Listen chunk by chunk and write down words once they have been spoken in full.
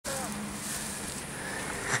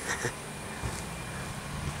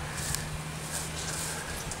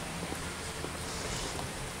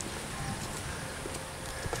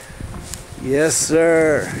Yes,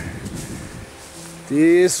 sir.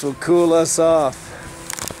 This will cool us off.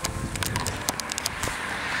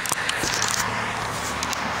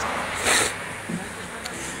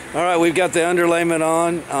 All right, we've got the underlayment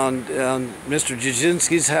on Mr.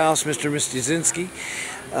 Jasinski's house, Mr. and Miss Jasinski.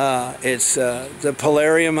 It's the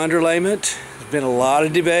Polarium underlayment. There's been a lot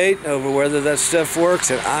of debate over whether that stuff works,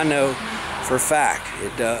 and I know for a fact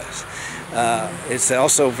it does. It's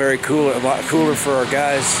also very cool, a lot cooler for our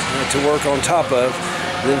guys to work on top of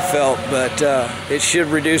than felt, but it should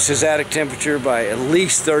reduce his attic temperature by at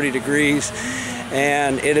least 30 degrees.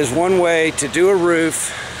 And it is one way to do a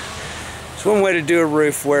roof. It's one way to do a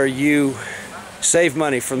roof where you save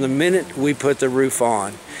money from the minute we put the roof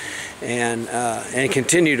on, and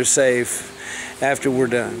continue to save after we're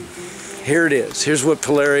done. Here it is. Here's what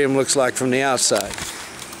Polarium looks like from the outside.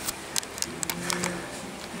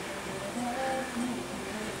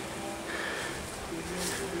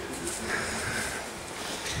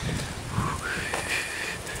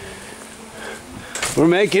 We're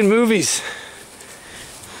making movies.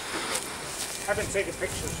 I've been taking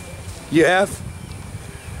pictures. You have?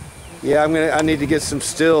 Yeah, I need to get some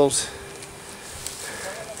stills.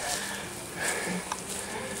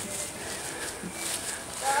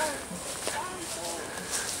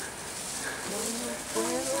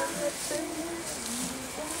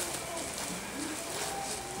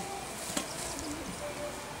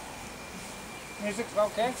 Music's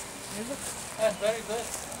okay? Music? That's very good.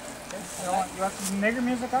 You want some nigger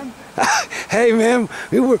music on? Hey man,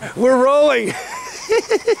 we're rolling.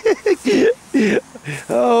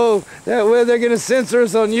 Oh, that way they're gonna censor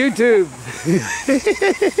us on YouTube.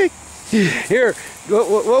 Here,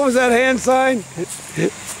 what was that hand sign?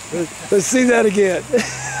 Let's see that again.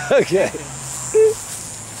 Okay.